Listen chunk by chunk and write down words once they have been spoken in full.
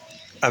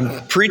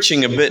I'm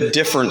preaching a bit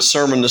different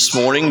sermon this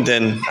morning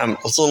than I'm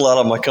a little out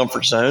of my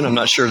comfort zone. I'm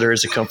not sure there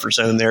is a comfort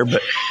zone there,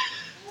 but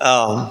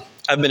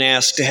I've been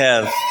asked to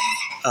have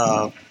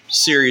a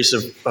series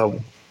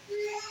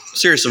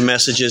of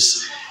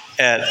messages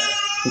at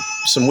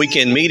some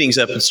weekend meetings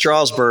up in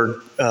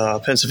Strasburg,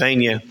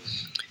 Pennsylvania,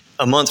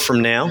 a month from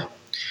now.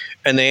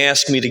 And they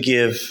asked me to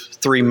give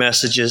 3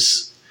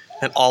 messages,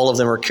 and all of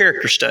them are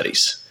character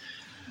studies.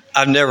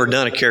 I've never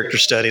done a character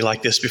study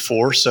like this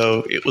before,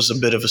 so it was a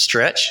bit of a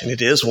stretch, and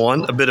it is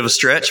a bit of a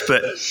stretch,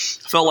 but I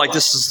felt like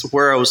this is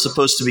where I was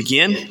supposed to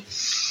begin.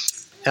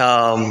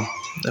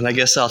 And I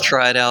guess I'll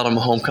try it out on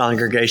my home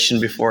congregation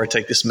before I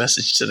take this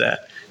message to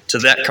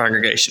that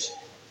congregation.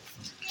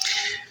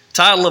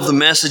 Title of the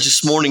message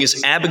this morning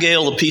is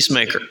Abigail the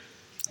Peacemaker. And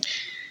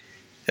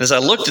as I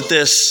looked at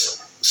this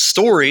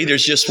story,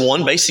 there's just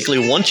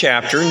basically one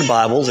chapter in the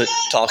Bible that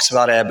talks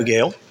about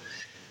Abigail.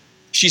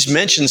 She's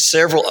mentioned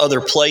several other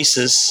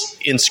places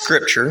in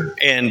Scripture,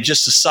 and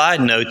just a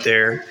side note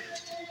there,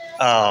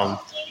 I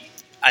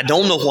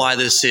don't know why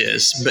this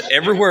is, but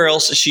everywhere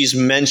else that she's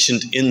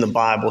mentioned in the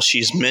Bible,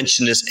 she's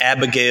mentioned as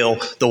Abigail,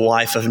 the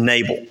wife of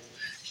Nabal.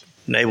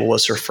 Nabal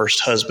was her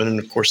first husband, and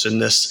of course in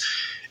this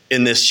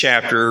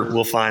chapter,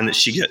 we'll find that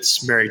she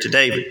gets married to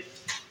David.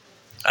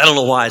 I don't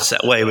know why it's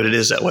that way, but it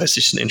is that way. It's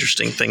just an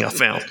interesting thing I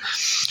found.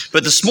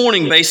 But this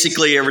morning,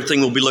 basically, everything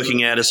we'll be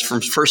looking at is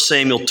from 1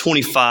 Samuel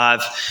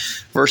 25,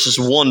 verses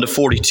 1 to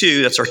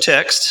 42. That's our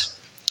text.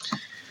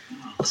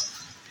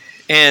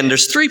 And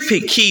there's 3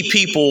 key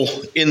people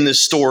in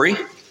this story.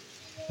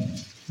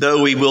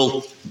 Though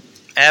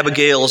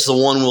Abigail is the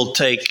one we'll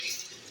take,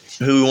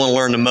 who we want to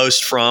learn the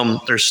most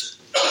from.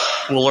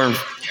 We'll learn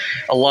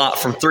a lot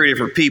from 3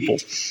 different people.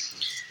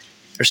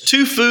 There's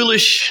 2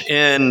 foolish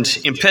and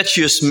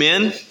impetuous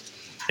men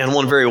and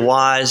 1 very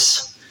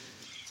wise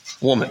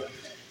woman.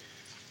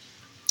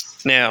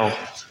 Now,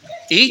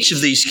 each of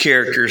these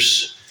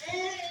characters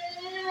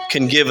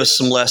can give us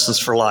some lessons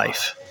for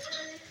life.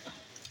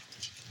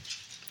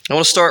 I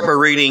want to start by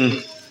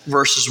reading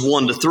verses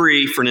 1 to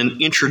 3 for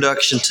an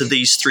introduction to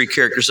these 3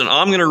 characters. And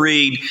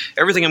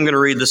everything I'm going to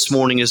read this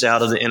morning is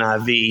out of the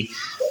NIV.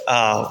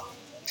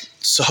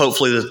 So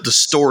hopefully the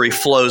story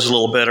flows a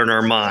little better in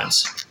our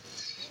minds.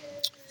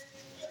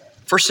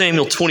 1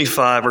 Samuel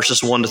 25,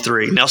 verses 1 to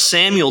 3. Now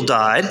Samuel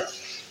died,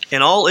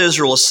 and all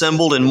Israel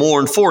assembled and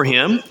mourned for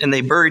him, and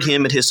they buried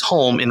him at his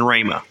home in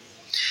Ramah.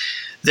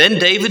 Then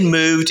David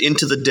moved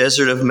into the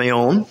desert of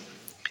Maon.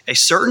 A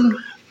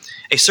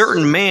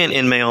certain man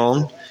in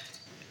Maon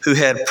who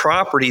had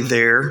property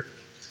there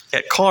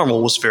at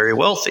Carmel was very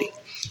wealthy.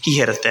 He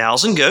had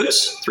 1,000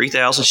 goats,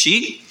 3,000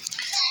 sheep,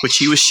 which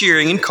he was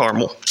shearing in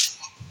Carmel.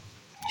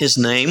 His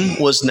name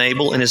was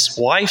Nabal, and his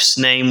wife's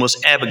name was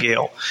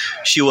Abigail.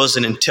 She was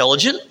an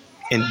intelligent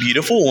and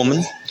beautiful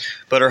woman,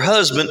 but her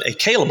husband, a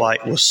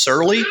Calebite, was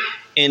surly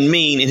and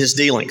mean in his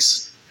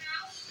dealings.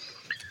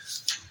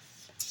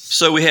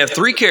 So we have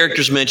 3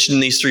 characters mentioned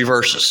in these 3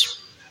 verses.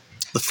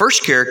 The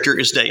first character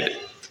is David.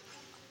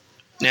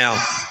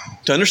 Now,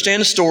 to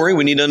understand the story,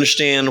 we need to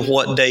understand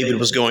what David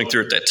was going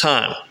through at that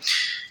time.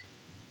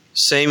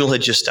 Samuel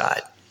had just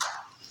died.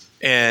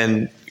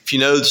 And if you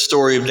know the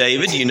story of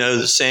David, you know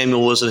that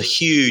Samuel was a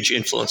huge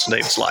influence in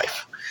David's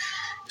life.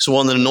 He's the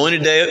one that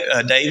anointed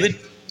David.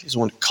 He's the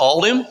one that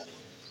called him,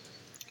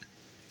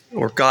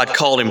 or God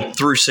called him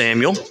through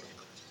Samuel.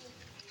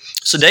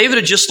 So David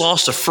had just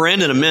lost a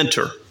friend and a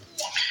mentor.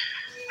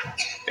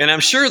 And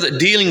I'm sure that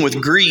dealing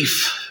with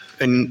grief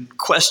and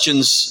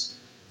questions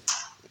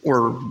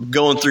were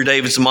going through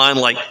David's mind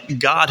like,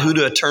 God, who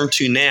do I turn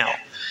to now?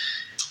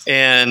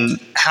 And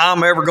how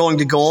am I ever going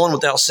to go on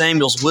without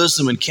Samuel's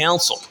wisdom and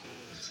counsel?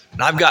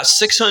 And I've got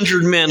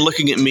 600 men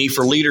looking at me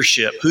for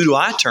leadership. Who do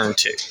I turn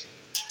to?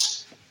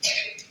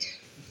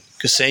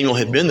 Because Samuel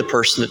had been the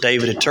person that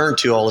David had turned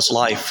to all his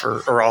life,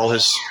 or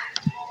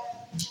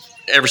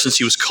ever since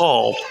he was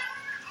called.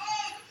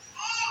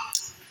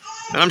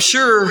 And I'm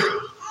sure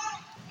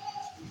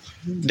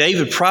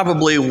David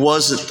probably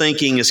wasn't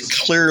thinking as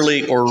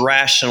clearly or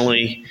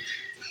rationally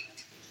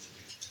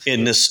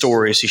in this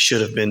story as he should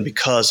have been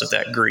because of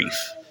that grief,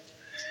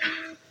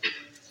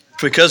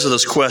 because of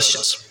those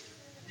questions.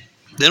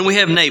 Then we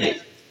have Nabal.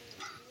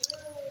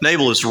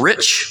 Nabal is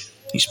rich,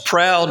 he's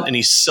proud, and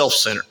he's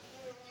self-centered.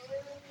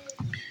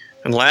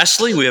 And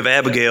lastly, we have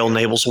Abigail,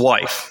 Nabal's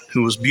wife,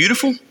 who was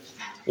beautiful,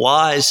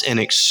 wise, and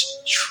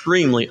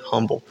extremely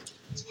humble.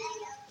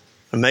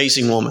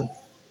 Amazing woman.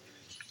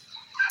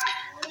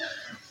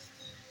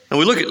 And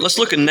let's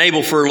look at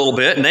Nabal for a little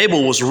bit.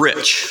 Nabal was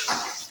rich.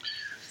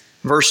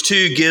 Verse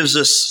 2 gives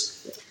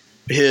us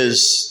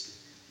his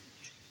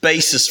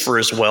basis for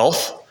his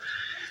wealth.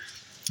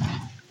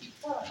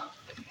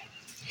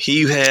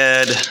 He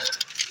had,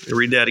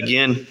 read that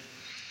again,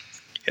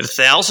 had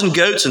 1,000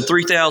 goats and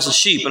 3,000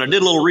 sheep. And I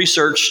did a little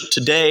research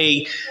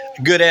today,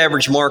 a good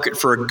average market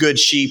for a good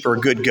sheep or a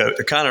good goat.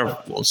 They're kind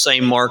of the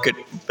same market,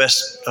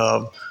 best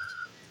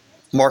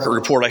market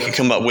report I could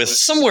come up with,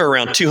 somewhere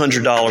around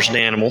 $200 an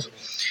animal.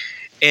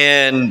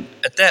 And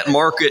at that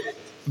market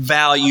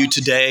value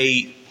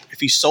today, if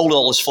he sold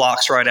all his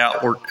flocks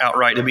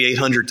outright, it'd be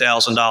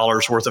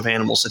 $800,000 worth of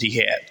animals that he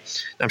had.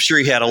 I'm sure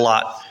he had a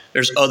lot.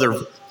 There's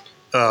other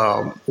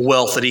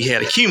wealth that he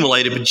had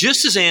accumulated, but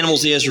just his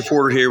animals, he has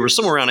reported here, was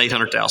somewhere around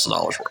 $800,000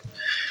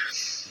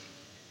 worth.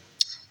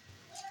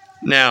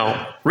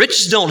 Now,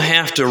 riches don't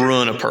have to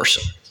ruin a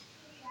person.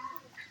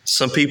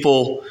 Some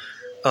people,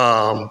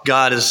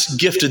 God has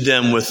gifted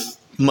them with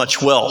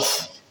much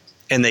wealth,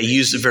 and they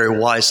use it very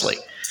wisely.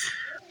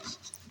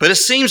 But it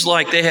seems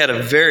like they had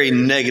a very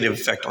negative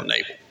effect on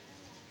Nabal.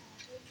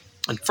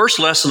 And the first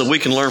lesson that we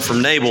can learn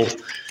from Nabal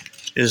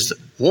is that,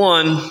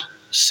 one,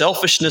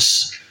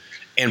 selfishness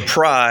and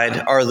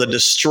pride are the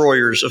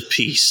destroyers of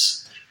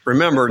peace.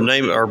 Remember,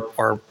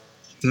 our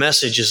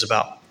message is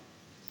about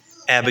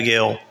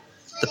Abigail,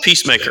 the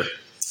peacemaker.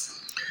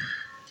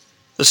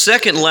 The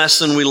second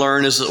lesson we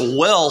learn is that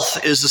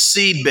wealth is the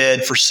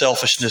seedbed for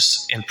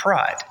selfishness and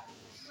pride.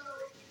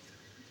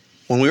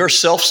 When we are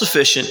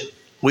self-sufficient,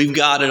 we've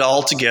got it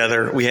all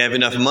together, we have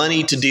enough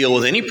money to deal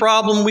with any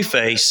problem we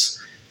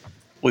face,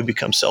 we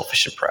become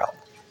selfish and proud.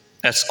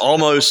 That's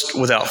almost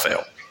without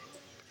fail.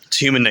 It's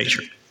human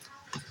nature.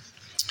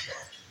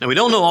 Now, we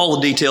don't know all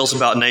the details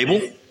about Nabal.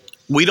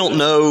 We don't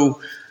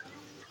know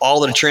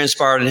all that had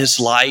transpired in his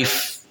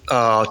life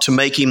to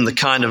make him the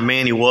kind of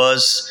man he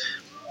was.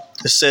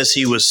 It says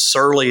he was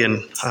surly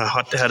and,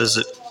 how does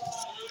it,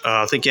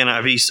 I think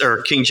NIV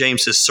or King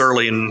James says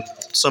surly and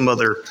some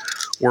other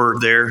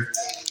word there.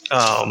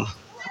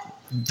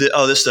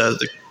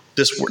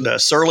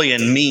 Surly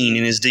and mean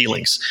in his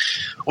dealings.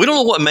 We don't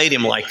know what made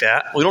him like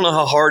that. We don't know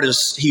how hard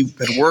he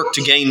had worked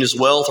to gain his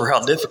wealth or how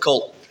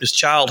difficult his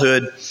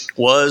childhood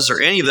was or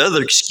any of the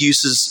other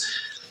excuses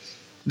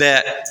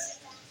that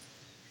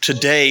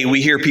today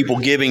we hear people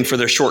giving for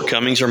their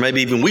shortcomings, or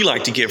maybe even we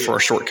like to give for our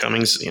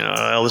shortcomings.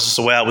 This is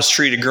the way I was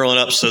treated growing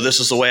up, so this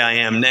is the way I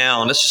am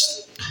now, and that's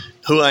just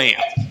who I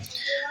am.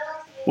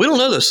 We don't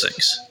know those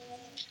things.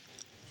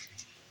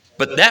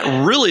 But that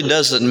really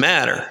doesn't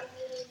matter.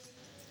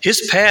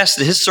 His past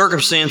and his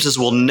circumstances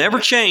will never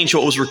change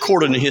what was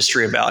recorded in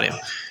history about him.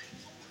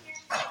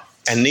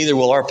 And neither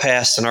will our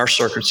past and our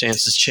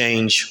circumstances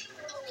change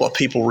what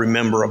people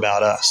remember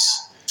about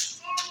us.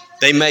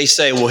 They may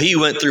say, well, he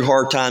went through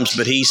hard times,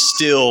 but he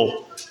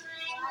still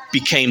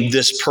became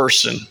this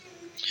person.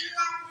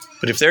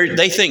 But if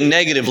they think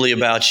negatively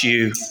about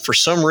you for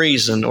some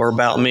reason or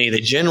about me, they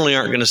generally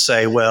aren't going to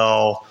say,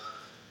 well,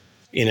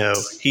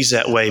 he's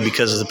that way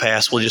because of the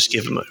past.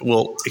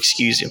 We'll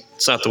excuse him.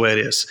 It's not the way it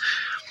is.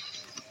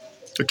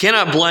 We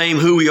cannot blame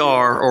who we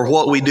are or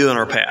what we do in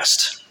our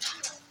past.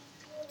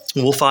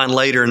 We'll find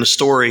later in the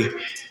story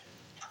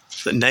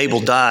that Nabal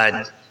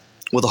died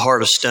with a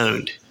heart of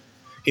stone.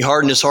 He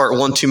hardened his heart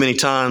one too many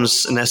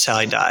times, and that's how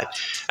he died.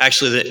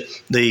 Actually,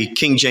 the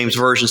King James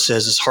Version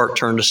says his heart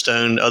turned to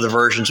stone. Other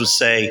versions would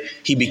say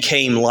he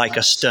became like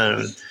a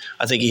stone.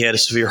 I think he had a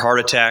severe heart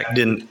attack,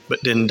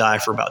 but didn't die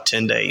for about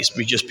 10 days.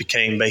 He just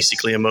became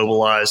basically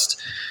immobilized,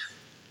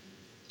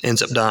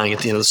 ends up dying at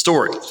the end of the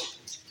story.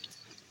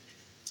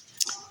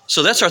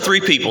 So that's our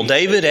three people,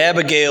 David,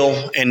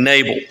 Abigail, and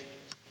Nabal.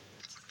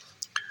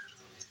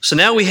 So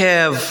now we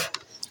have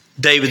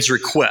David's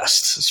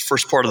request. It's the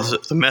first part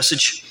of the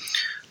message.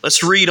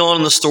 Let's read on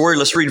in the story.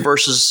 Let's read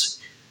verses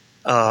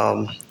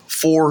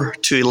 4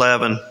 to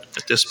 11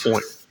 at this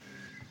point.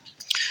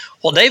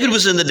 While David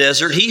was in the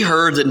desert, he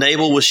heard that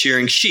Nabal was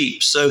shearing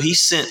sheep. So he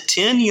sent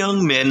 10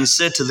 young men and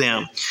said to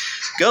them,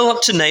 "Go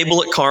up to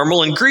Nabal at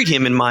Carmel and greet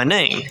him in my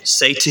name.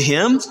 Say to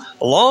him,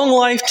 'Long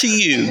life to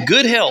you,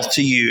 good health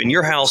to you and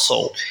your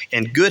household,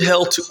 and good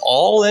health to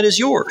all that is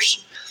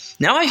yours.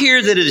 Now I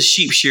hear that it is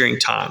sheep shearing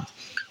time.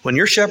 When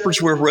your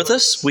shepherds were with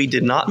us, we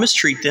did not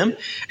mistreat them,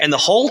 and the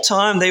whole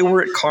time they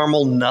were at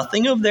Carmel,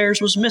 nothing of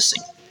theirs was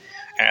missing.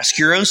 Ask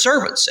your own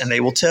servants, and they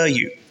will tell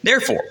you.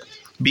 Therefore,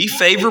 be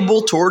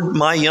favorable toward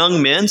my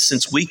young men,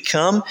 since we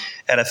come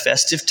at a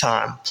festive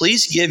time.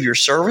 Please give your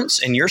servants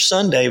and your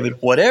son David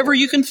whatever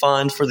you can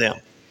find for them.'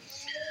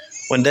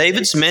 When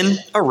David's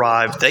men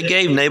arrived, they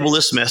gave Nabal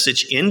this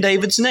message in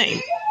David's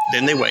name.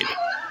 Then they waited.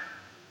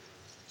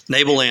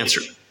 Nabal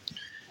answered,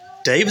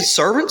 'David's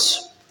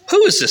servants?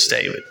 Who is this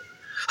David?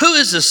 Who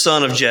is this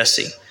son of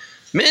Jesse?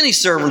 Many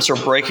servants are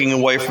breaking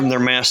away from their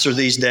master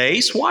these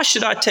days. Why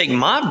should I take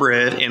my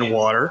bread and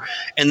water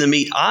and the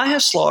meat I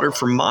have slaughtered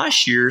from my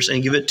shears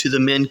and give it to the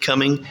men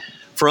coming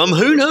from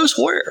who knows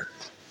where?'"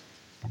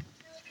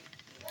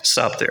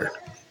 Stop there.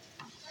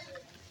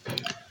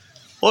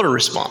 What a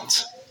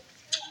response.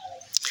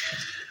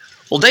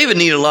 Well, David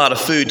needed a lot of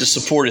food to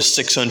support his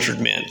 600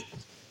 men.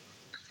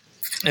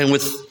 And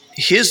with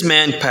his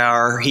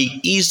manpower, he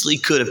easily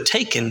could have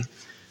taken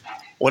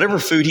whatever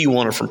food he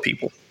wanted from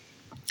people.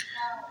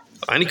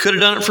 And he could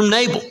have done it from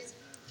Nabal.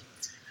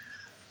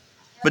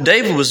 But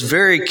David was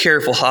very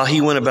careful how he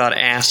went about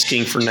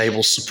asking for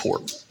Nabal's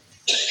support.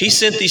 He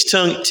sent these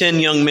 10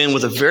 young men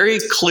with a very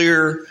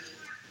clear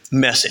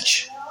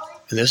message.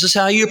 And this is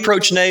how you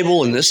approach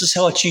Nabal, and this is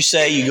what you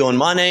say. You go in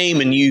my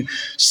name, and you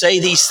say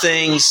these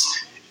things,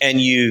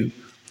 and you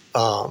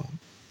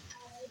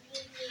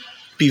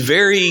be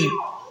very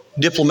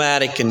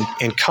diplomatic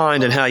and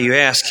kind in how you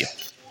ask him.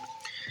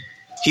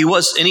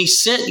 He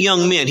sent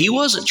young men. He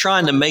wasn't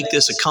trying to make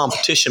this a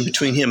competition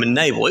between him and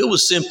Nabal. It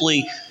was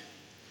simply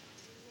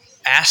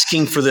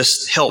asking for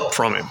this help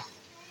from him.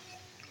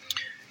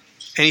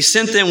 And he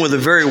sent them with a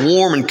very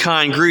warm and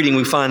kind greeting.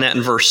 We find that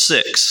in verse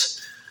 6.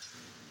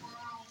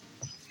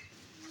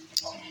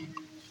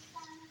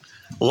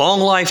 Long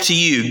life to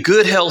you,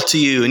 good health to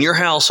you and your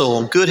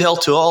household, and good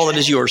health to all that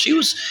is yours. He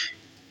was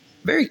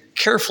very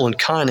careful and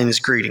kind in his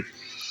greeting.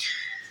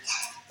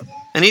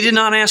 And he did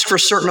not ask for a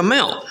certain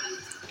amount.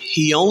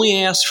 He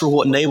only asked for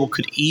what Nabal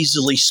could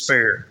easily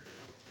spare.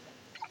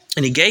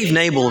 And he gave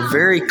Nabal a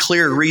very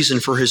clear reason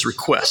for his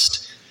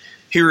request.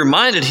 He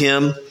reminded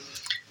him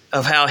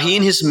of how he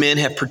and his men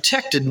had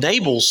protected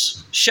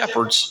Nabal's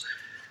shepherds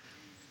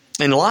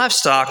and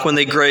livestock when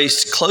they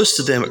grazed close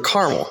to them at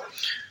Carmel.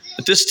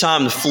 At this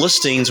time, the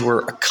Philistines were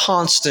a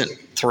constant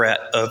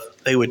threat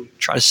they would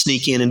try to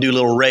sneak in and do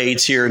little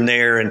raids here and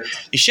there. And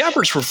the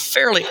shepherds were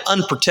fairly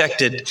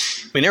unprotected.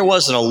 I mean, there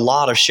wasn't a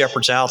lot of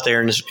shepherds out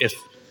there. And if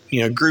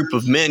a group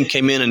of men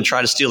came in and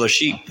tried to steal their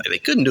sheep, they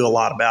couldn't do a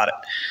lot about it.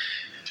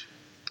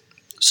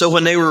 So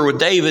when they were with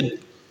David,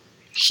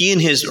 in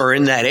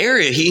that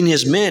area, he and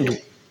his men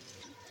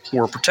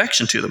were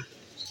protection to them.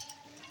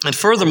 And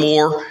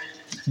furthermore,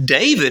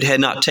 David had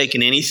not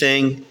taken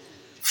anything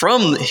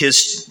from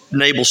his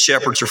Nabal's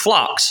shepherds or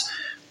flocks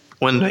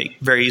when they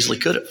very easily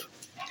could have.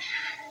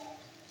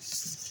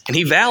 And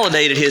he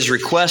validated his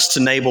request to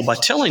Nabal by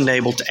telling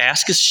Nabal to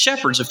ask his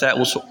shepherds if that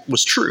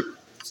was true.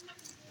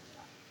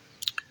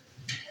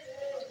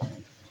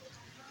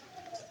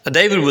 Now,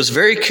 David was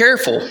very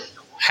careful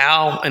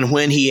how and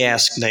when he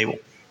asked Nabal.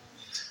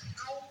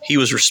 He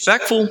was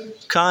respectful,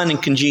 kind,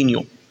 and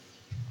congenial.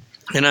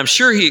 And I'm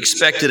sure he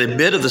expected a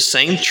bit of the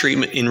same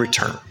treatment in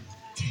return.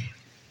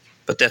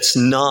 But that's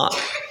not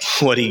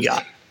what he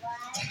got.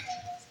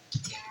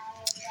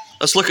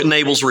 Let's look at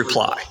Nabal's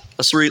reply.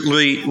 Let's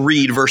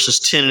read verses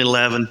 10 and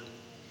 11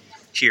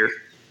 here.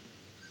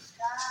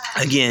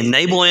 Again,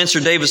 Nabal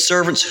answered David's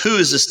servants, "Who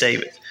is this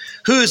David?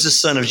 Who is this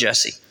son of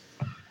Jesse?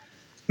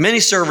 Many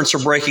servants are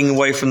breaking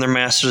away from their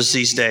masters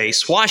these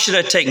days. Why should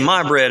I take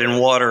my bread and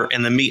water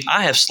and the meat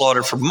I have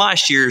slaughtered from my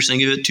shears and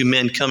give it to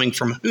men coming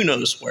from who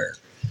knows where?"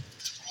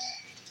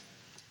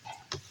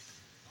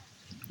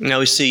 Now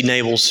we see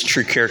Nabal's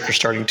true character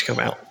starting to come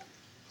out.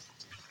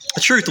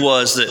 The truth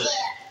was that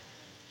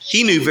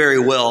he knew very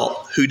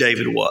well who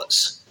David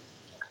was.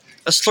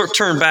 Let's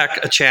turn back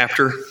a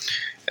chapter,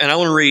 and I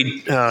want to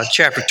read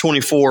chapter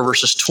 24,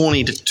 verses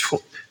 20 to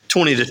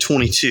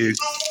 22.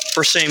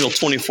 1 Samuel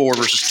 24,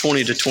 verses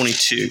 20 to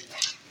 22.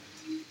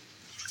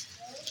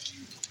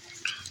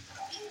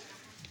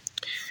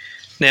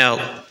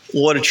 Now,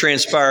 what had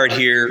transpired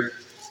here,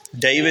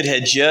 David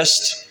had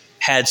just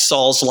had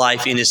Saul's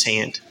life in his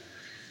hand.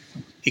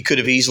 He could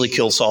have easily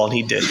killed Saul, and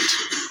he didn't.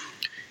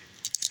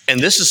 And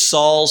this is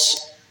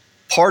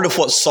part of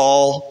what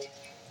Saul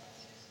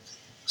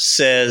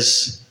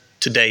says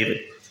to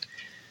David.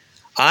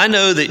 "I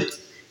know that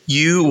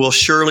you will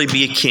surely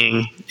be a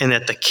king, and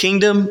that the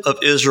kingdom of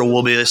Israel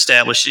will be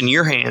established in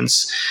your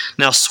hands.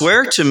 Now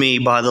swear to me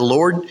by the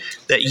Lord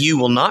that you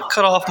will not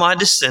cut off my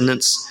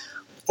descendants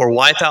or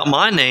wipe out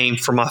my name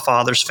from my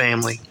father's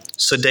family."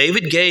 So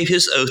David gave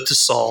his oath to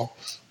Saul.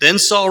 Then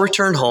Saul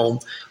returned home,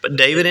 but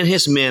David and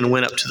his men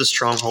went up to the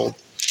stronghold.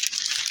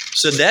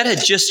 So that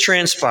had just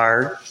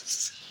transpired.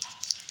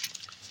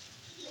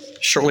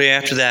 Shortly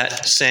after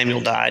that,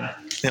 Samuel died.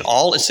 And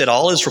it said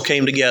all Israel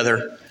came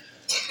together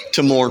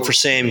to mourn for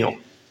Samuel.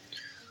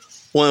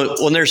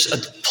 When there's a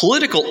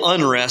political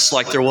unrest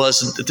like there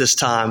was at this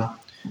time,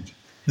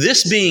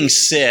 this being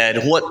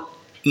said,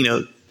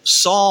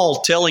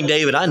 Saul telling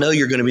David, "I know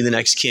you're going to be the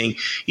next king,"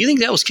 you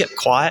think that was kept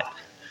quiet?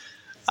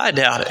 I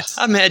doubt it.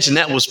 I imagine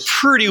that was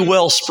pretty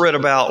well spread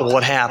about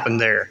what happened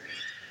there.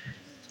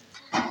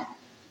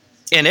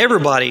 And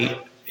everybody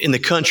in the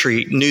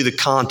country knew the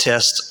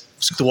contest,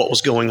 what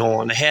was going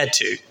on. They had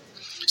to.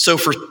 So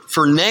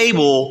for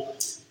Nabal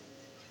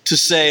to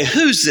say,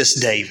 "Who's this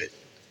David?"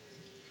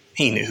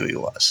 He knew who he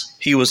was.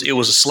 It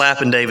was a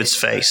slap in David's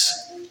face.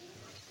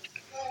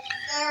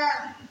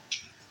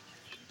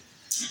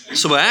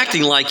 So by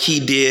acting like he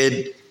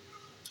did,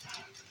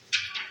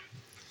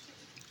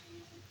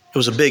 it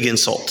was a big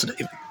insult to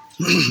David.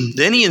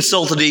 Then he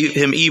insulted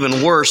him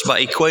even worse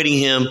by equating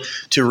him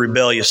to a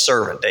rebellious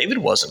servant. David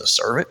wasn't a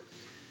servant.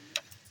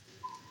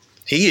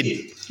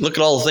 Look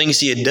at all the things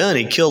he had done.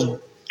 He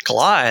killed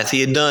Goliath.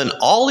 He had done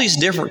all these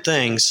different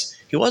things.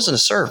 He wasn't a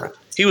servant.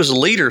 He was a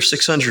leader of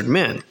 600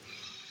 men.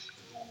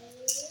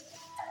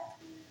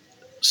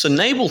 So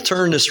Nabal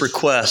turned this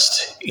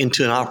request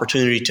into an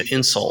opportunity to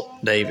insult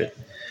David.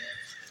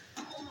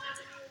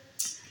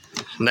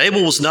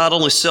 Nabal was not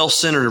only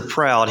self-centered and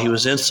proud, he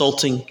was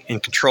insulting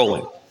and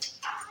controlling.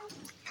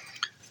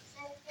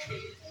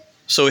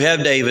 So we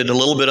have David, a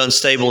little bit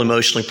unstable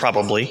emotionally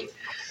probably,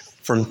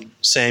 from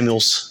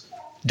Samuel's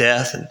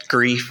death and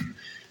grief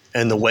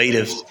and the weight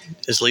of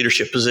his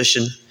leadership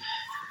position.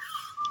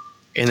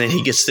 And then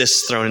he gets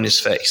this thrown in his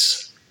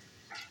face.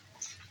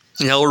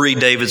 Now we'll read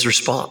David's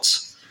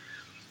response.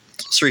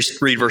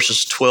 Let's read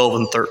verses 12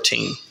 and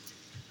 13.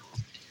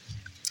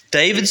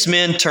 David's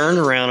men turned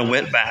around and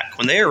went back.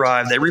 When they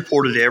arrived, they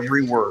reported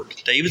every word.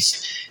 David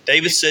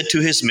said to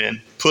his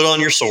men, "Put on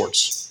your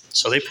swords."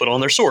 So they put on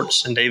their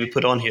swords, and David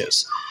put on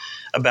his.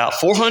 About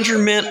 400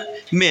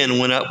 men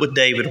went up with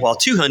David, while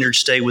 200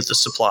 stayed with the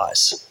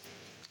supplies.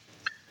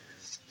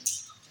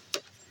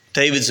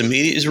 David's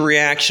immediate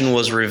reaction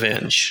was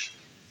revenge.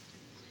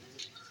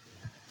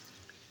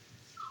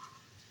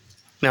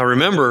 Now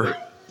remember,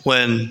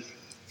 when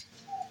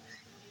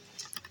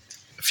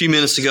a few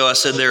minutes ago I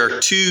said there are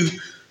two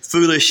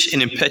foolish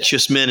and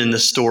impetuous men in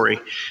this story.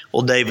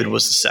 Well, David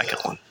was the second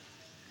one.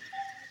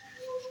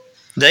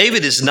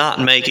 David is not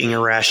making a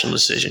rational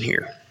decision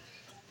here.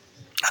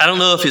 I don't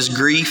know if his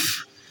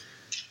grief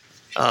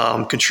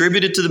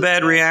contributed to the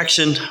bad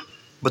reaction,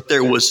 but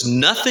there was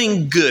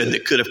nothing good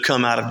that could have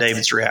come out of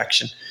David's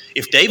reaction.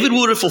 If David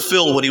would have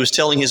fulfilled what he was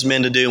telling his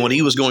men to do and what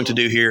he was going to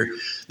do here,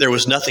 there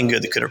was nothing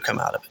good that could have come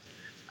out of it.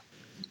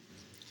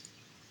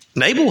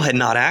 Nabal had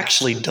not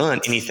actually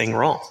done anything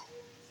wrong.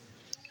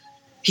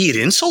 He had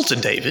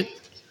insulted David,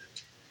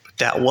 but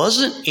that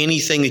wasn't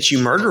anything that you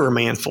murder a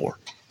man for.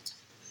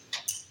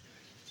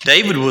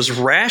 David was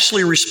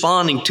rashly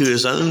responding to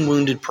his own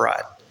wounded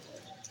pride.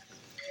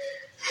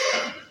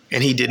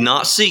 And he did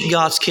not seek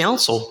God's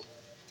counsel.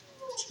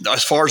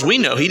 As far as we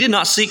know, he did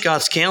not seek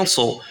God's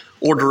counsel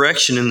or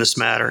direction in this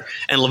matter.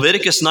 And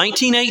Leviticus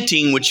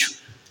 19:18, which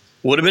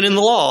would have been in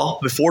the law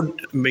before,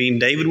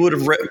 David would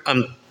have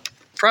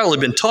probably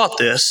been taught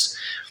this.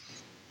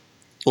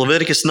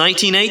 Leviticus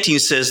 19:18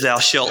 says, "Thou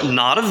shalt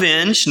not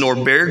avenge nor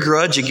bear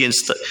grudge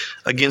against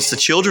the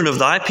children of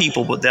thy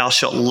people, but thou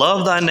shalt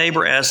love thy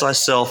neighbor as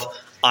thyself.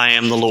 I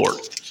am the Lord."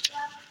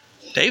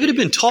 David had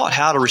been taught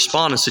how to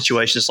respond in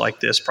situations like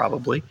this,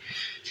 probably,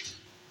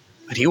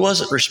 but he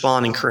wasn't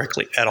responding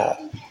correctly at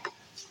all.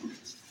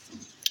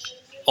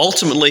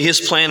 Ultimately,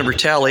 his plan of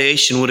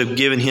retaliation would have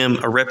given him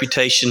a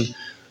reputation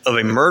of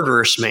a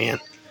murderous man,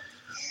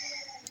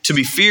 to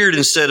be feared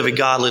instead of a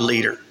godly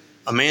leader.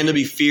 A man to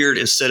be feared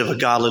instead of a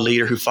godly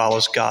leader who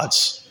follows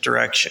God's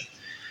direction.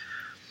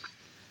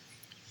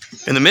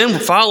 And the men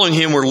following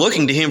him were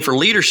looking to him for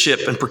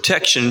leadership and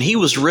protection. And he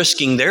was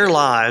risking their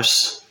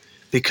lives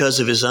because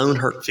of his own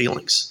hurt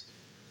feelings.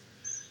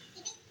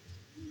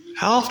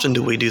 How often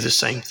do we do the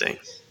same thing?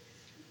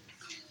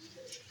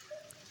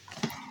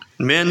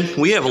 Men,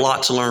 we have a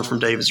lot to learn from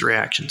David's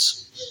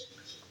reactions.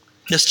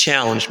 This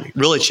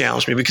really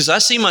challenged me, because I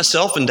see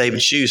myself in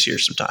David's shoes here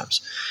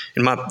sometimes.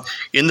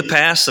 In the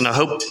past, and I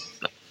hope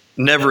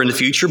never in the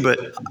future,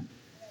 but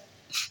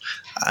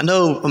I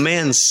know a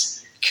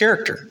man's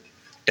character.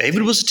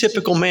 David was a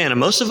typical man, and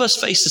most of us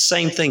face the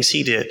same things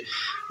he did,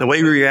 the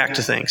way we react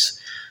to things.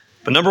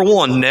 But number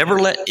one, never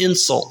let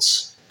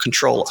insults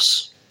control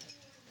us.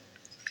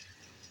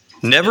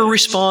 Never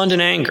respond in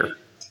anger.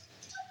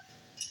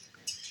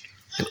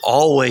 And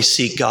always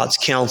seek God's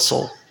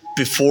counsel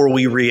before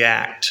we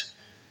react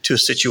to a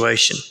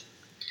situation.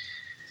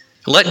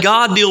 Let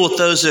God deal with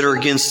those that are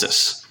against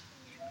us.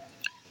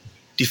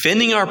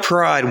 Defending our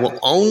pride will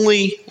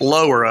only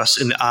lower us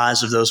in the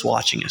eyes of those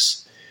watching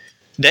us.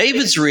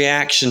 David's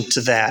reaction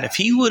to that, if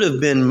he would have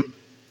been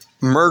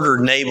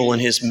murdered Nabal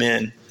and his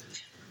men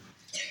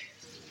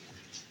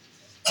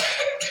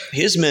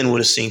would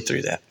have seen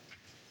through that.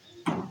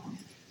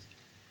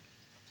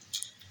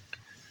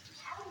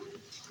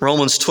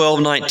 Romans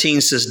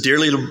 12:19 says,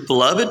 "Dearly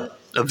beloved,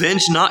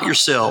 avenge not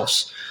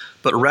yourselves,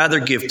 but rather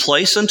give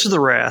place unto the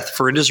wrath,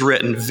 for it is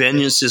written,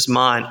 vengeance is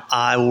mine,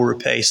 I will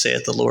repay,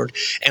 saith the Lord."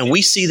 And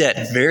we see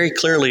that very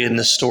clearly in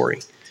this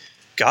story.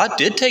 God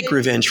did take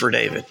revenge for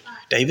David.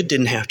 David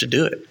didn't have to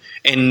do it,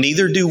 and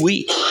neither do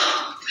we.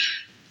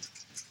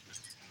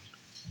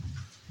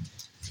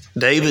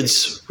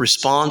 David's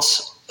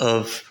response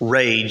of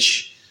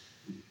rage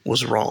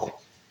was wrong.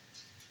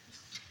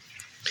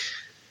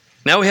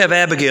 Now we have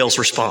Abigail's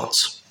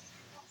response.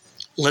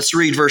 Let's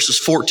read verses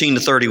 14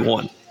 to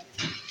 31.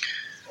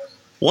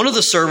 One of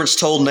the servants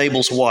told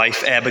Nabal's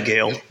wife,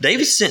 Abigail,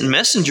 "David sent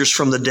messengers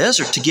from the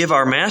desert to give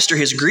our master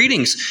his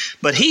greetings,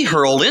 but he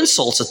hurled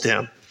insults at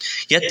them.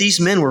 Yet these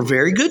men were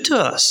very good to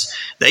us.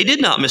 They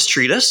did not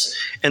mistreat us,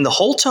 and the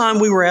whole time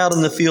we were out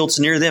in the fields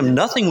near them,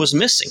 nothing was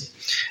missing.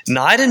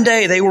 Night and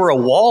day they were a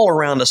wall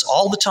around us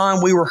all the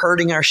time we were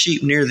herding our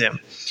sheep near them.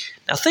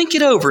 Now think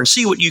it over and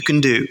see what you can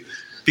do,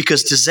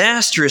 because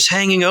disaster is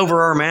hanging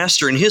over our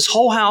master and his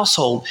whole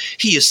household.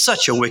 He is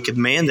such a wicked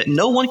man that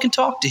no one can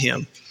talk to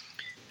him."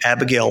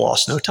 Abigail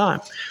lost no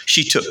time.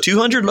 She took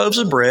 200 loaves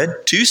of bread,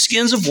 2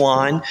 skins of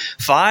wine,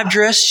 5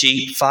 dressed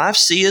sheep, 5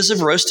 seahs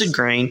of roasted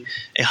grain,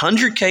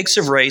 100 cakes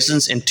of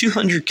raisins, and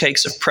 200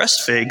 cakes of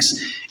pressed figs,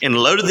 and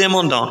loaded them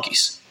on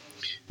donkeys.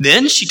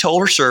 Then she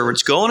told her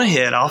servants, "Go on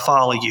ahead, I'll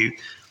follow you."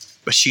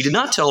 But she did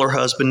not tell her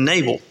husband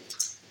Nabal.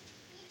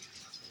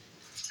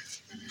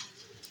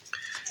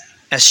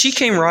 As she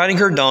came riding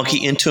her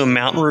donkey into a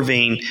mountain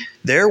ravine,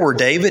 there were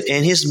David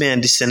and his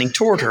men descending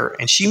toward her,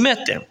 and she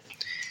met them.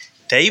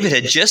 David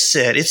had just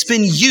said, "It's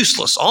been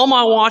useless, all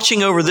my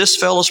watching over this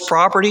fellow's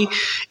property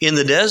in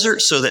the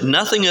desert so that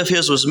nothing of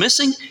his was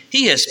missing.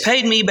 He has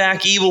paid me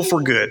back evil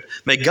for good.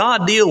 May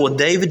God deal with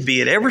David, be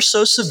it ever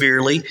so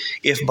severely,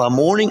 if by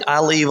morning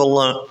I leave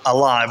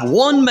alive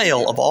one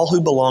male of all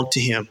who belong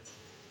to him."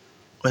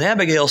 When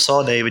Abigail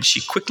saw David, she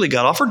quickly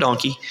got off her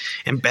donkey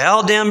and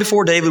bowed down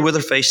before David with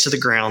her face to the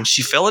ground.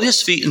 She fell at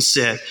his feet and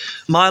said,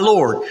 "My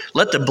lord,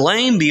 let the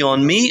blame be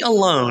on me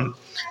alone.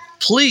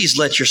 Please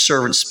let your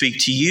servant speak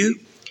to you.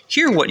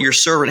 Hear what your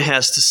servant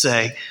has to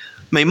say.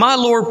 May my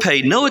lord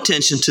pay no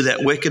attention to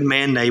that wicked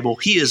man Nabal.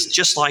 He is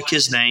just like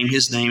his name.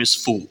 His name is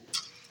Fool,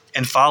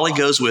 and folly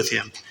goes with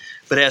him.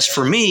 But as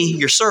for me,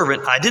 your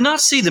servant, I did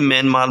not see the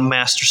men my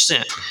master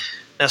sent.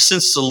 Now,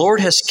 since the Lord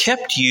has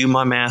kept you,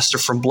 my master,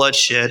 from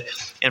bloodshed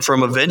and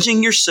from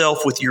avenging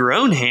yourself with your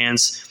own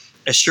hands,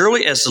 as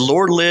surely as the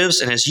Lord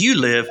lives and as you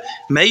live,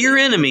 may your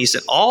enemies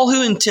and all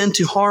who intend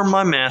to harm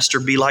my master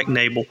be like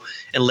Nabal,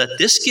 and let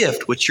this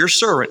gift which your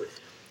servant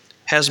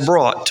has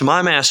brought to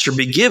my master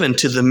be given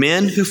to the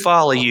men who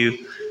follow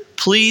you.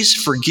 Please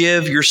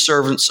forgive your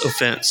servant's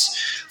offense,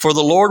 for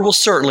the Lord will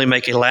certainly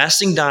make a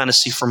lasting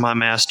dynasty for my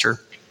master,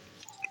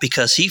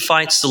 because he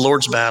fights the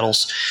Lord's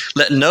battles.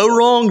 Let no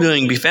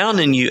wrongdoing be found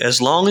in you as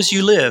long as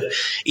you live.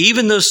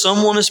 Even though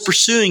someone is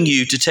pursuing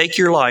you to take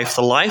your life,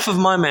 the life of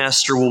my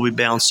master will be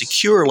bound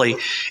securely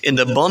in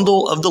the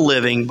bundle of the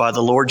living by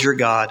the Lord your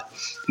God.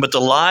 But the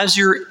lives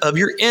of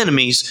your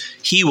enemies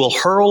he will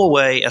hurl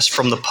away as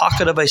from the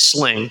pocket of a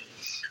sling.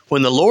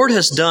 When the Lord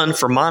has done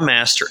for my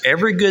master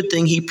every good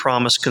thing he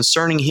promised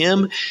concerning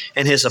him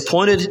and has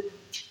appointed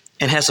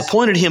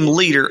him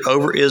leader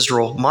over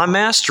Israel, my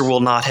master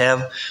will not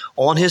have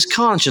on his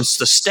conscience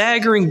the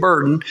staggering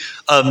burden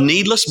of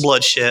needless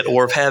bloodshed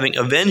or of having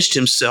avenged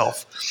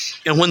himself.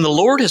 And when the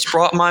Lord has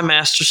brought my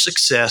master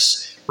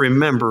success,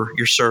 remember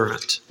your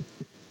servant."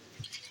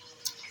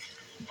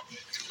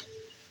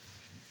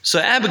 So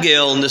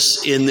Abigail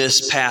in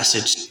this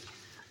passage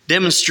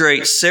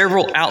demonstrates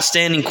several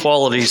outstanding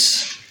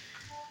qualities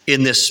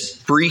in this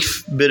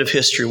brief bit of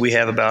history we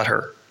have about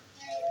her.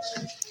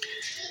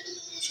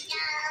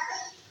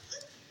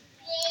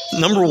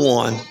 Number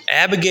one,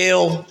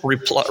 Abigail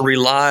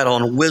relied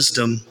on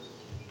wisdom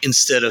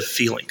instead of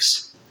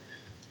feelings.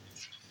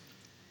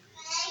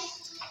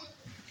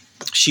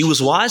 She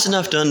was wise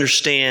enough to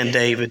understand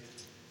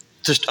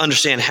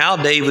how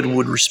David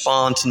would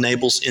respond to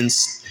Nabal's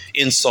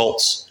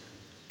insults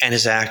and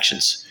his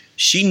actions.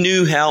 She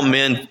knew how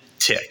men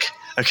tick.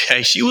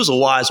 Okay, she was a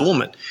wise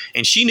woman,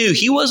 and she knew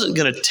he wasn't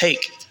going to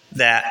take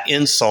that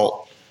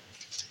insult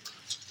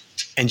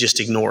and just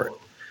ignore it.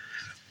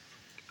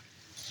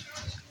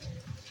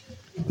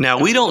 Now,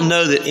 we don't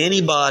know that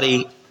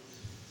anybody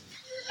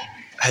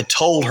had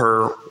told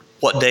her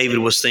what David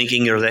was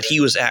thinking or that he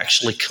was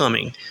actually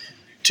coming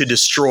to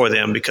destroy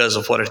them because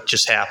of what had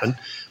just happened.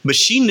 But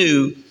she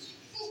knew,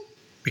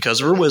 because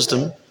of her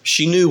wisdom,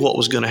 she knew what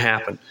was going to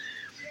happen.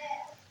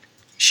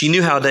 She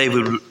knew how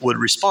David would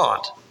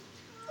respond.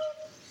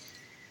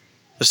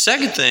 The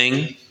second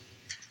thing,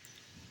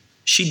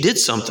 she did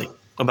something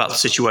about the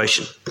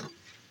situation.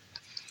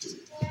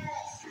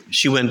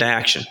 She went into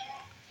action.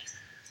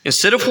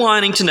 Instead of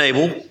whining to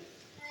Nabal,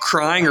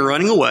 crying or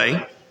running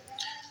away,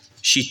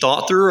 she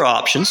thought through her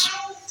options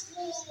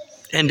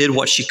and did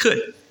what she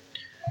could.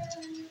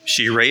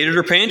 She raided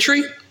her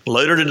pantry,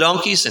 loaded her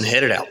donkeys, and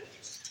headed out.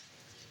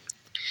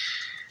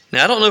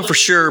 Now, I don't know for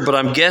sure, but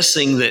I'm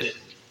guessing that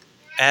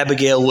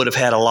Abigail would have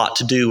had a lot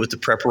to do with the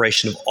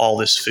preparation of all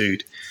this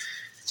food.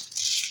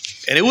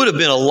 And it would have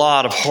been a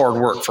lot of hard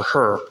work for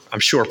her, I'm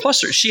sure.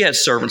 Plus, she had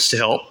servants to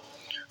help.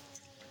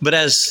 But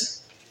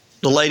as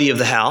the lady of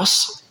the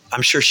house,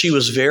 I'm sure she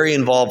was very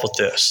involved with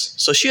this.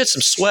 So she had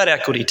some sweat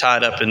equity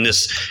tied up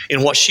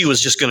in what she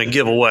was just going to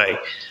give away.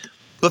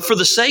 But for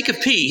the sake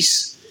of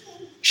peace,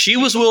 she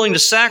was willing to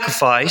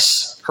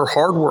sacrifice her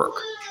hard work.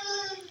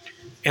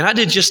 And I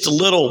did just a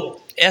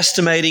little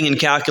estimating and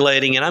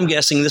calculating, and I'm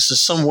guessing this is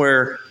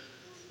somewhere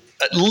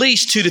at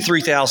least $2,000 to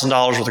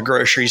 $3,000 worth of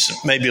groceries,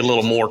 maybe a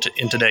little more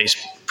in today's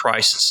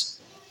prices.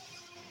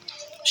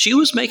 She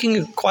was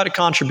making quite a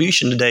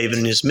contribution to David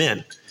and his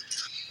men.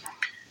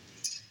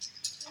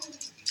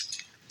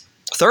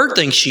 Third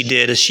thing she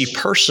did is she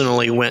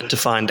personally went to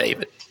find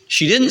David.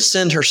 She didn't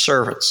send her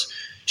servants.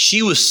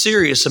 She was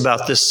serious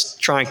about this,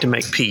 trying to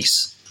make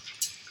peace.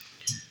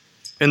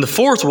 And the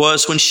fourth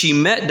was when she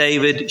met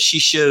David, she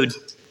showed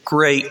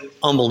great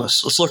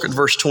humbleness. Let's look at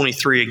verse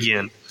 23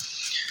 again.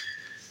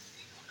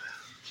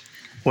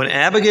 When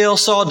Abigail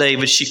saw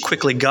David, she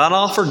quickly got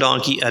off her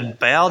donkey and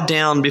bowed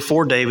down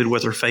before David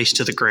with her face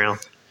to the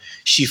ground.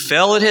 She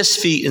fell at his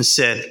feet and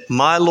said,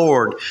 "My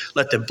Lord,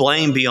 let the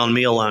blame be on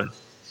me alone."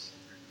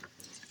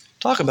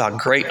 Talk about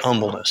great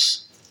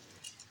humbleness.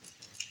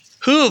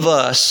 Who of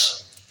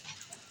us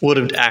would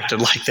have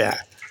acted like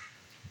that?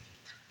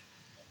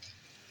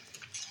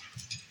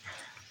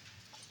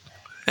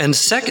 And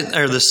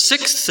the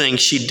fifth thing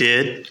she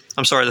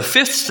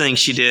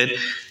did,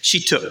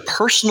 she took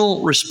personal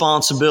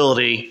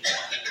responsibility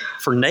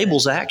for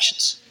Nabal's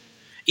actions.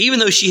 even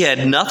though she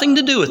had nothing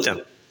to do with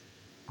them.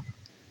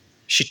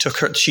 She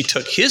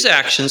took his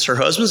actions, her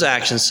husband's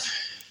actions,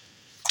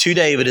 to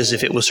David as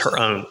if it was her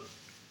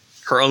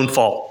own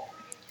fault.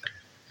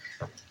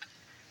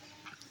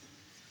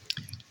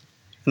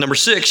 Number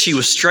 6, she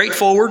was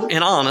straightforward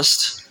and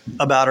honest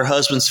about her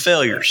husband's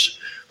failures.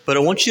 But I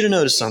want you to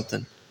notice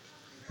something.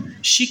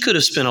 She could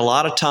have spent a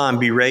lot of time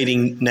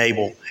berating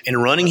Nabal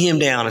and running him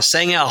down and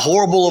saying how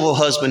horrible of a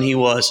husband he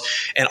was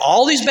and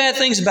all these bad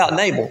things about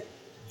Nabal.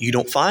 You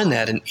don't find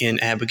that in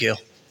Abigail.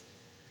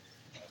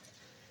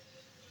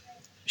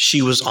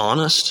 She was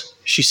honest.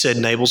 She said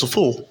Nabal's a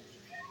fool.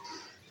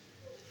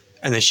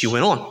 And then she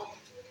went on.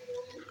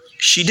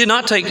 She did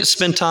not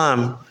spend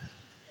time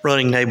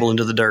running Nabal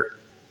into the dirt.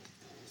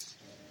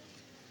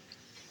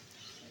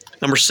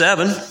 Number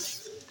 7,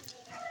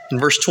 in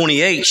verse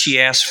 28,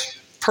 she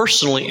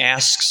personally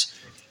asks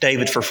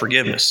David for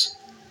forgiveness.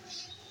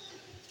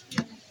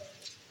 Let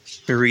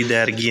me read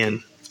that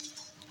again.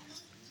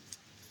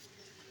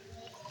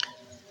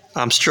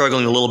 I'm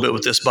struggling a little bit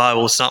with this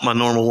Bible. It's not my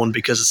normal one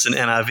because it's an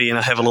NIV, and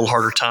I have a little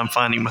harder time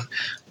finding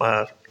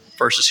my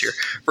verses here.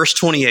 Verse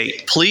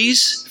 28,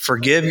 please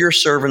forgive your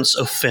servant's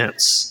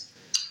offense.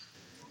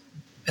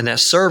 And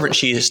that servant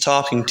she is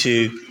talking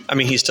to,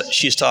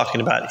 she's talking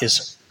about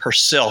is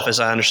herself, as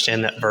I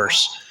understand that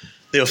verse.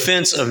 The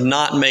offense of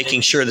not making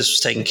sure this was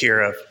taken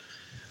care of.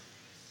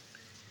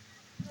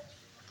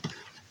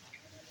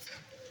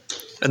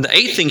 And the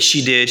 8th thing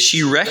she did,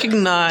 she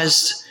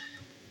recognized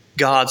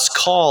God's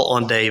call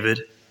on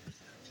David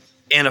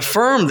and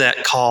affirmed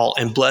that call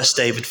and blessed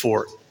David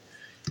for it.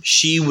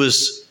 She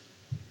was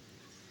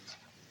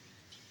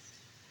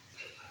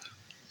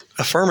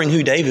affirming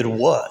who David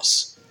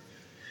was.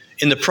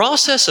 In the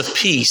process of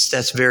peace,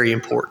 that's very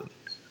important.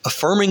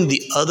 Affirming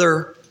the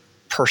other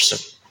person.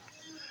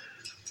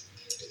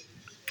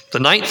 The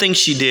 9th thing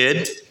she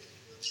did,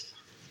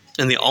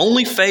 and the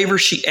only favor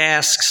she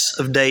asks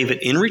of David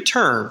in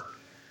return,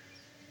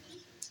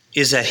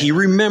 is that he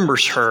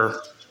remembers her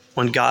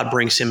when God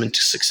brings him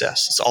into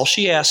success. That's all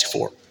she asked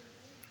for.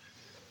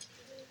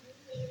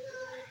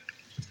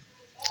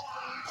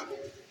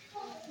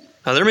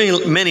 Now, there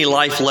are many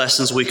life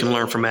lessons we can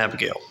learn from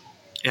Abigail.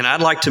 And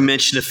I'd like to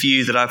mention a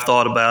few that I've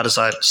thought about as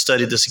I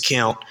studied this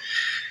account.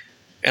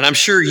 And I'm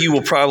sure you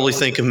will probably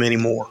think of many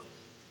more.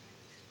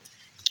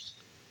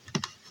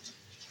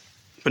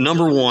 But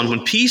number 1,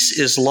 when peace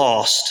is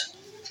lost,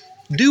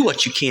 do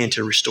what you can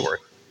to restore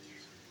it.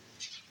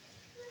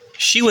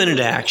 She went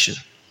into action,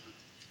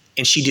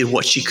 and she did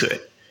what she could.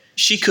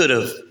 She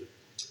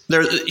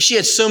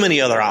had so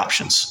many other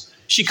options.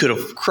 She could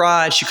have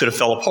cried. She could have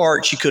fell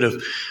apart. She could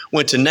have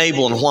went to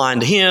Nabal and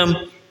whined to him.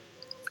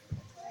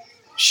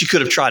 She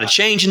could have tried to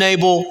change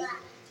Nabal.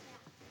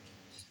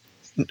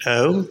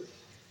 No.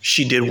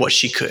 She did what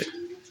she could.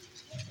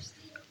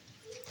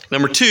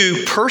 Number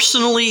 2,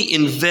 personally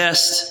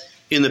invest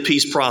in the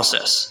peace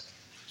process.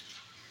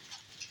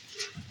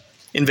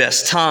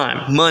 Invest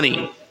time,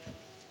 money,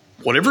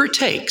 whatever it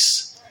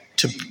takes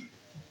to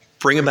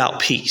bring about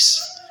peace.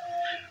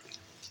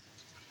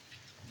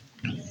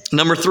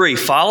 Number 3,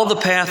 follow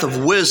the path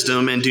of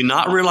wisdom and do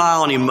not rely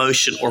on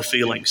emotion or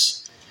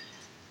feelings.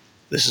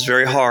 This is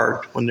very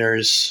hard when there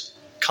is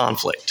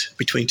conflict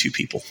between two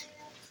people.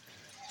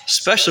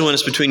 Especially when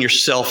it's between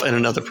yourself and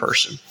another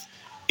person.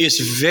 It's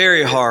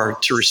very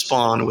hard to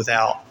respond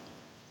without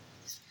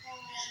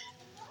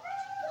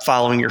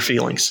following your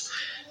feelings.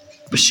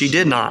 But she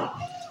did not.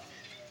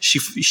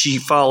 She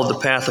followed the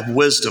path of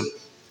wisdom.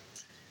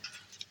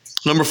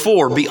 Number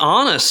 4, be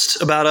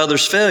honest about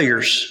others'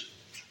 failures.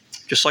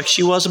 Just like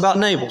she was about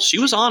Nabal. She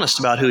was honest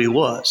about who he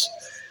was.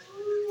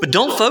 But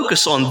don't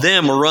focus on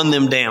them or run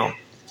them down.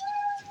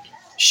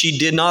 She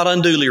did not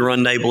unduly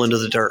run Nabal into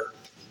the dirt.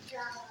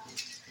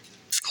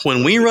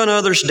 When we run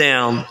others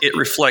down, it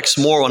reflects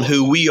more on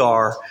who we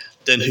are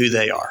than who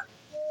they are.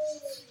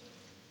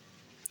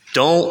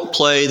 Don't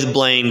play the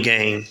blame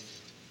game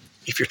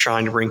if you're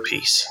trying to bring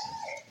peace.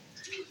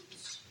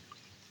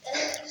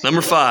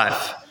 Number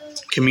 5,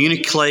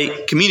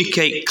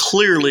 communicate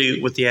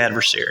clearly with the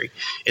adversary.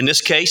 In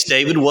this case,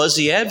 David was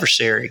the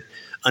adversary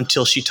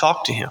until she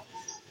talked to him.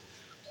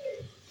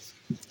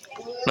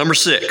 Number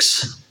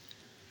 6,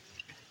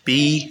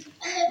 be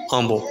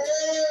humble.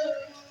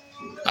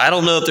 I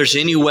don't know if there's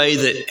any way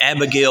that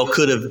Abigail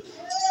could have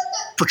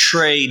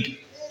portrayed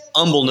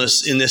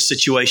humbleness in this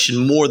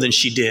situation more than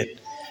she did.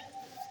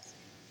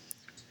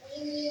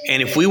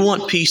 And if we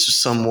want peace with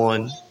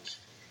someone,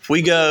 if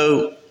we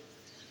go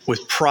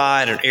with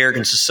pride and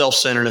arrogance and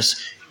self-centeredness,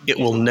 it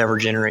will never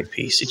generate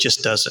peace. It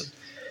just doesn't.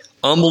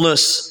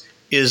 Humbleness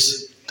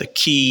is the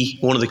key,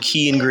 one of the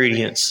key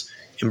ingredients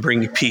in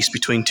bringing peace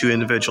between two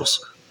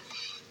individuals.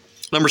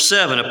 Number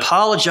 7,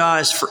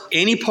 apologize for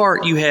any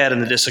part you had in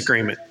the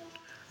disagreement.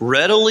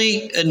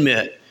 Readily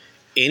admit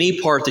any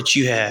part that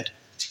you had.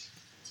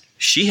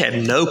 She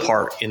had no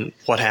part in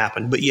what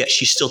happened, but yet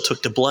she still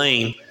took the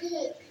blame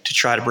to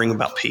try to bring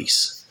about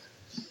peace.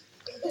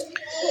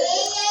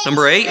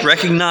 Number 8,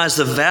 recognize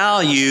the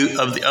value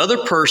of the other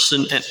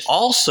person and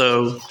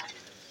also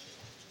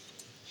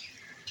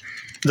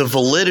the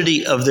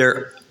validity of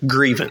their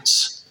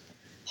grievance.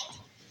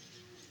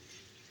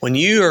 When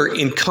you are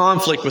in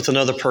conflict with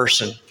another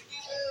person,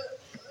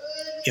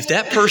 if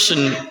that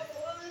person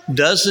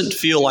doesn't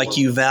feel like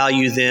you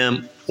value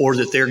them or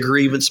that their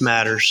grievance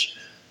matters,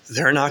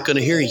 they're not going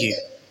to hear you.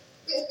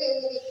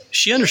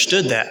 She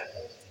understood that.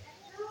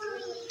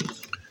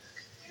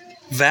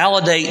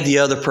 Validate the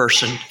other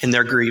person in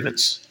their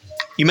grievance.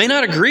 You may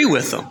not agree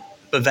with them,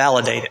 but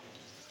validate it.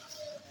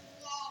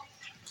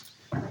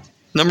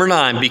 Number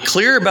 9, be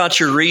clear about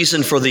your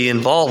reason for the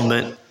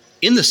involvement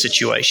in the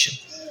situation.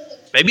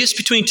 Maybe it's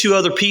between two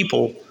other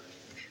people,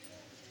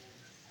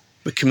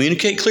 but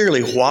communicate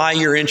clearly why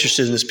you're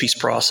interested in this peace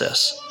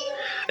process.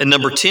 And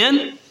number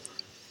 10,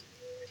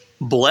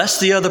 bless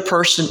the other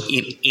person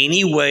in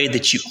any way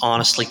that you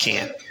honestly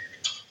can.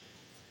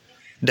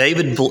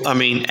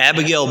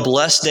 Abigail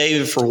blessed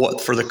David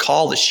for the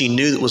call that she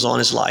knew that was on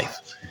his life.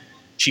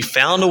 She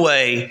found a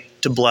way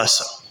to bless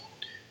him.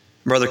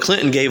 Brother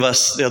Clinton gave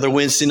us, the other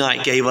Wednesday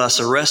night, gave us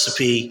a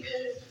recipe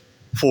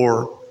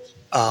for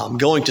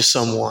going to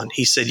someone.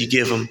 He said you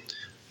give them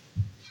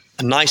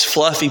a nice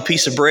fluffy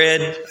piece of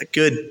bread, a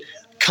good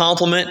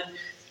compliment,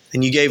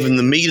 and you gave them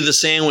the meat of the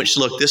sandwich.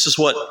 Look, this is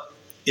what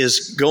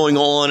is going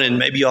on, and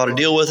maybe you ought to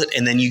deal with it.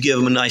 And then you give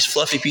them a nice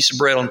fluffy piece of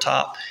bread on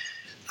top.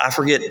 I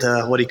forget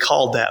what he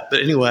called that,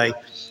 but anyway,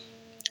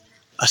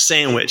 a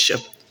sandwich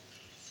of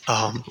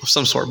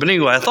some sort. But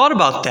anyway, I thought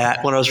about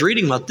that when I was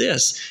reading about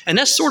this, and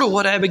that's sort of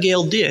what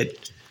Abigail did.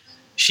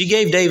 She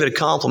gave David a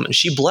compliment.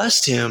 She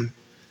blessed him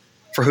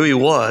for who he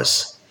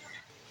was.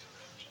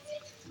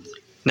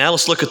 Now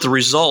let's look at the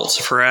results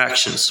of her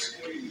actions.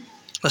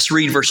 Let's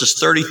read verses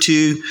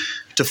 32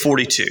 to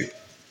 42.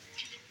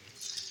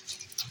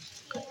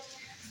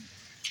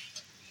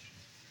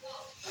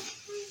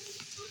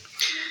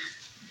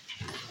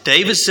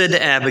 David said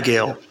to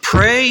Abigail,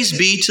 "Praise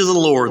be to the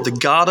Lord, the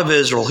God of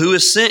Israel, who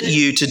has sent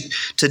you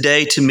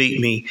today to meet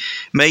me.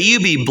 May you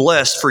be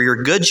blessed for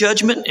your good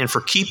judgment and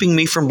for keeping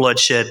me from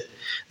bloodshed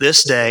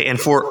this day and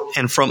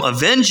from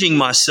avenging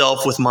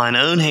myself with mine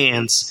own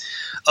hands.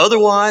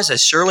 Otherwise,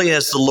 as surely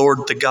as the Lord,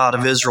 the God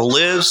of Israel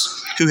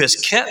lives, who has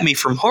kept me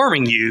from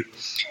harming you,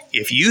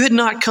 if you had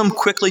not come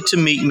quickly to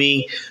meet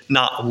me,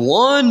 not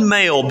one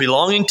male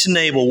belonging to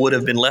Nabal would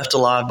have been left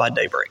alive by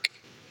daybreak."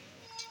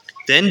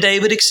 Then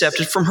David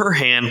accepted from her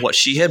hand what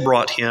she had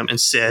brought him and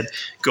said,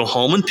 "Go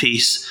home in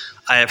peace.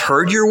 I have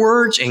heard your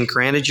words and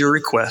granted your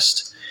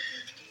request."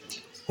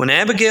 When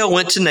Abigail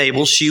went to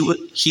Nabal,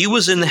 he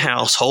was in the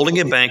house holding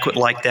a banquet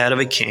like that of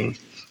a king.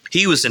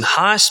 He was in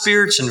high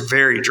spirits and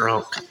very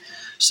drunk.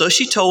 So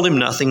she told him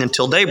nothing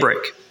until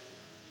daybreak.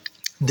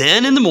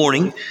 Then in the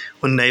morning,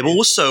 when Nabal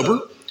was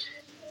sober,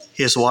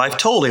 his wife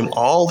told him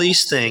all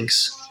these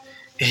things,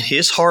 and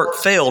his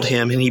heart failed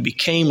him, and he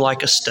became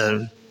like a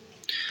stone.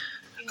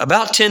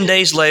 About 10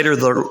 days later,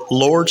 the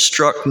Lord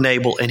struck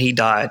Nabal, and he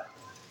died.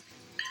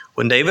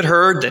 When David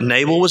heard that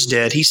Nabal was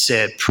dead, he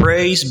said,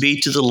 "Praise be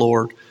to the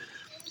Lord,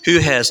 who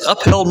has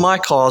upheld my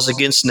cause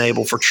against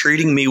Nabal for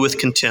treating me with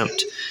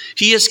contempt.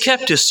 He has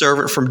kept his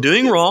servant from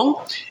doing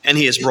wrong, and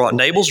he has brought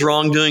Nabal's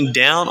wrongdoing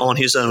down on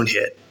his own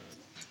head."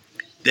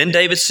 Then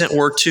David sent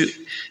word to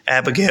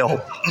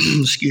Abigail,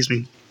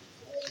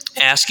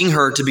 asking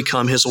her to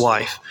become his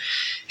wife.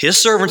 His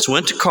servants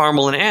went to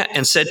Carmel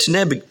and said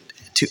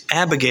to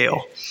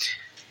Abigail,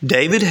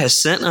 "David has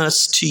sent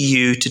us to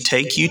you to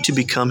take you to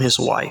become his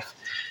wife."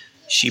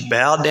 She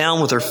bowed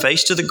down with her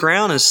face to the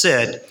ground and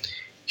said,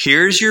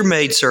 "Here's your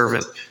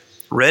maidservant,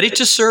 ready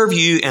to serve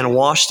you and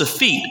wash the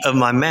feet of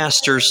my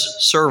master's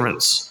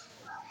servants."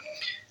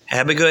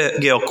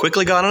 Abigail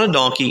quickly got on a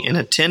donkey and,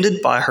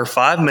 attended by her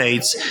 5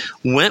 maids,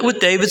 went with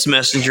David's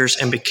messengers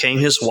and became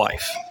his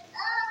wife.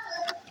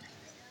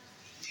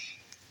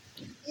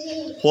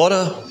 What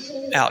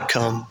an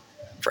outcome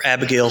for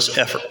Abigail's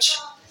efforts.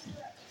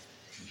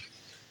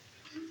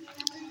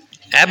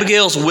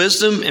 Abigail's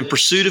wisdom and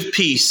pursuit of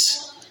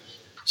peace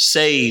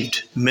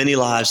saved many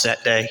lives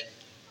that day.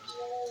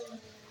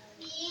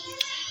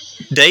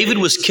 David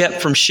was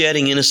kept from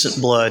shedding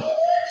innocent blood,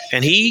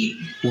 and he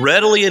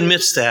readily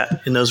admits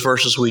that in those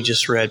verses we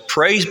just read.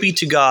 Praise be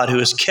to God who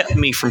has kept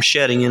me from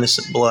shedding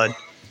innocent blood,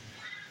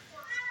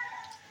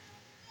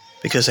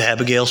 because of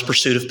Abigail's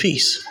pursuit of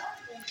peace.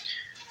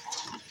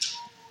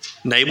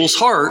 Nabal's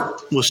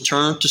heart was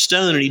turned to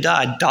stone and he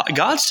died.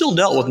 God still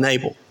dealt with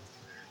Nabal.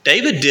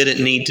 David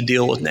didn't need to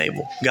deal with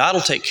Nabal. God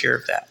will take care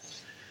of that.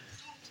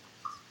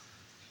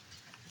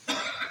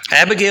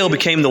 Abigail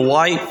became the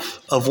wife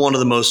of one of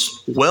the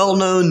most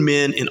well-known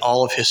men in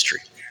all of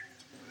history.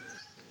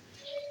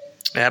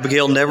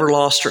 Abigail never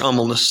lost her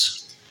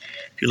humbleness.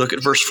 If you look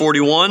at verse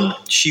 41,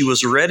 she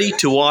was ready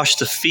to wash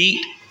the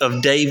feet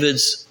of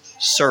David's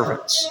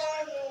servants.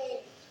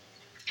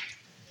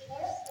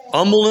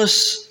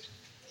 Humbleness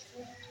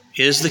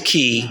is the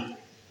key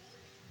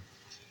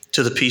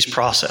to the peace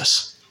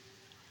process.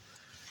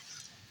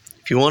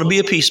 If you want to be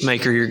a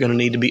peacemaker, you're going to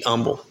need to be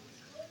humble.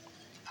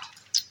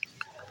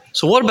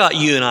 So what about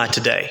you and I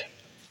today?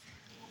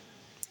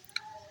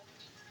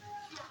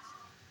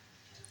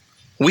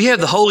 We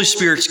have the Holy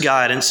Spirit's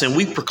guidance, and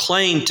we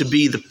proclaim to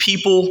be the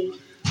people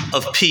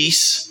of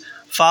peace,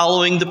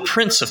 following the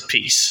Prince of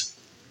Peace.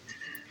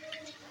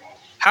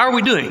 How are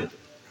we doing?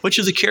 Which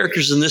of the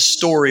characters in this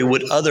story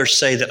would others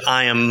say that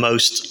I am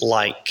most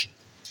like?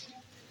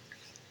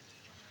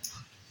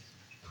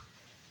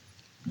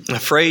 A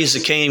phrase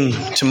that came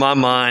to my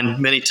mind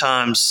many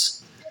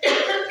times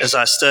as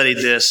I studied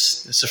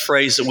this, it's a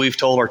phrase that we've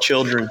told our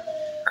children,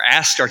 or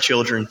asked our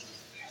children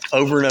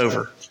over and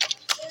over.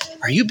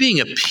 Are you being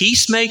a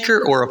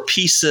peacemaker or a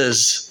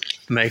pieces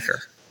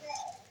maker?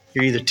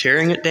 You're either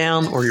tearing it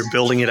down or you're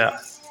building it up.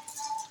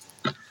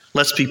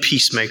 Let's be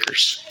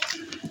peacemakers.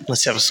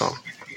 Let's have a song.